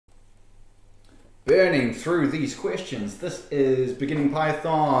Burning through these questions. This is Beginning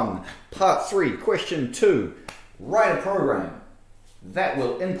Python, Part 3, Question 2. Write a program that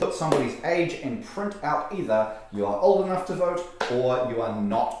will input somebody's age and print out either you are old enough to vote or you are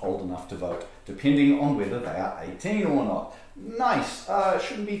not old enough to vote, depending on whether they are 18 or not. Nice.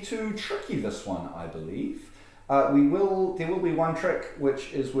 Shouldn't be too tricky, this one, I believe. There will be one trick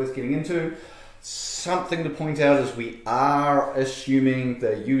which is worth getting into. Something to point out is we are assuming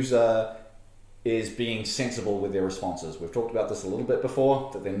the user is being sensible with their responses. We've talked about this a little bit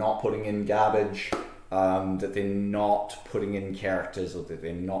before, that they're not putting in garbage, that they're not putting in characters, or that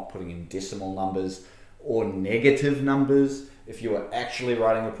they're not putting in decimal numbers or negative numbers. If you are actually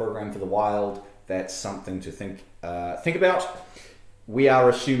writing a program for the wild, that's something to think about. We are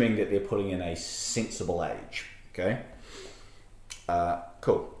assuming that they're putting in a sensible age. Okay,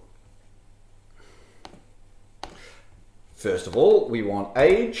 cool. First of all, we want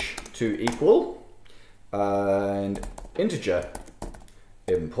age to equal an integer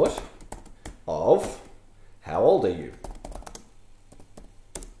input of how old are you?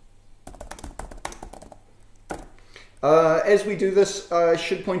 As we do this, I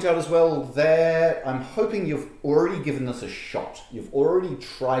should point out as well that I'm hoping you've already given this a shot. You've already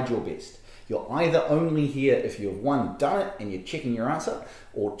tried your best. You're either only here if you've one, done it and you're checking your answer,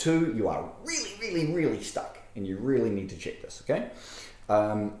 or two, you are really stuck and you really need to check this, okay?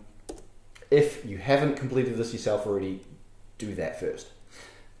 If you haven't completed this yourself already, do that first.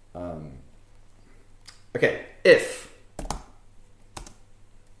 Okay, if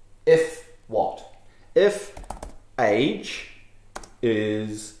what? If age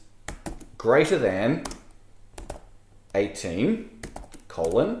is greater than 18,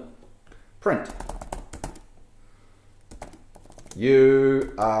 colon, print.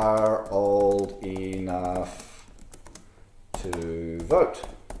 You are old enough to vote.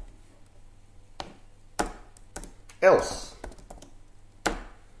 Else,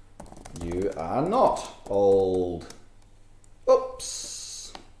 you are not old.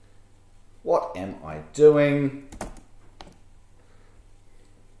 Oops. What am I doing?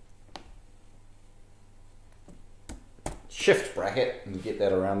 Shift bracket and get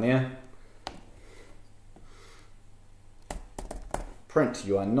that around there. Print,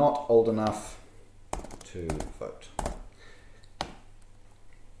 you are not old enough to vote.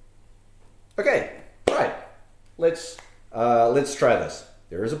 Okay, right. Let's try this.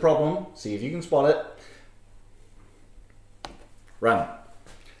 There is a problem. See if you can spot it. Run.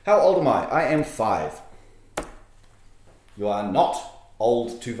 How old am I? I am 5. You are not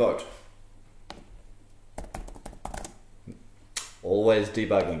old to vote. Always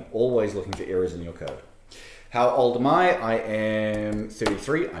debugging. Always looking for errors in your code. How old am I? I am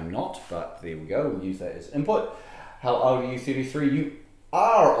 33. I'm not, but there we go. We'll use that as input. How old are you? 33. You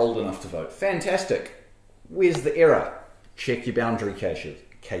are old enough to vote. Fantastic. Where's the error? Check your boundary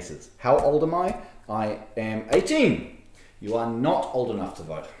cases. How old am I? I am 18. You are not old enough to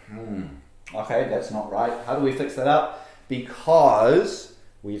vote. Okay, that's not right. How do we fix that up? Because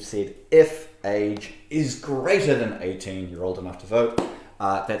we've said if age is greater than 18, you're old enough to vote.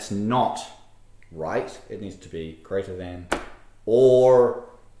 That's not right. It needs to be greater than or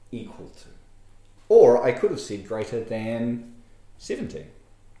equal to. Or I could have said greater than 17.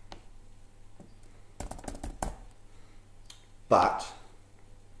 But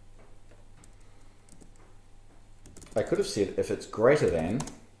I could have said if it's greater than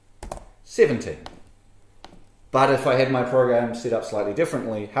 17. But if I had my program set up slightly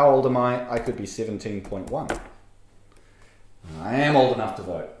differently, how old am I? I could be 17.1. I am old enough to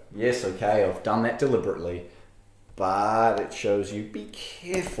vote. Yes, okay, I've done that deliberately, but it shows you be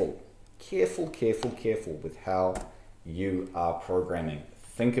careful with how you are programming.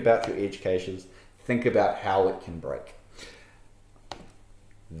 Think about your edge cases. Think about how it can break.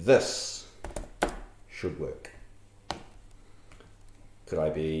 This should work. Could I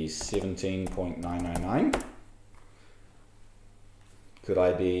be 17.999? Could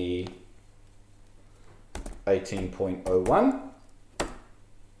I be 18.01?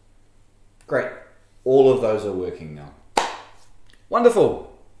 Great. All of those are working now.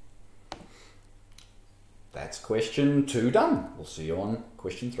 Wonderful. That's question 2 done. We'll see you on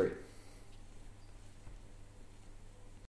question 3.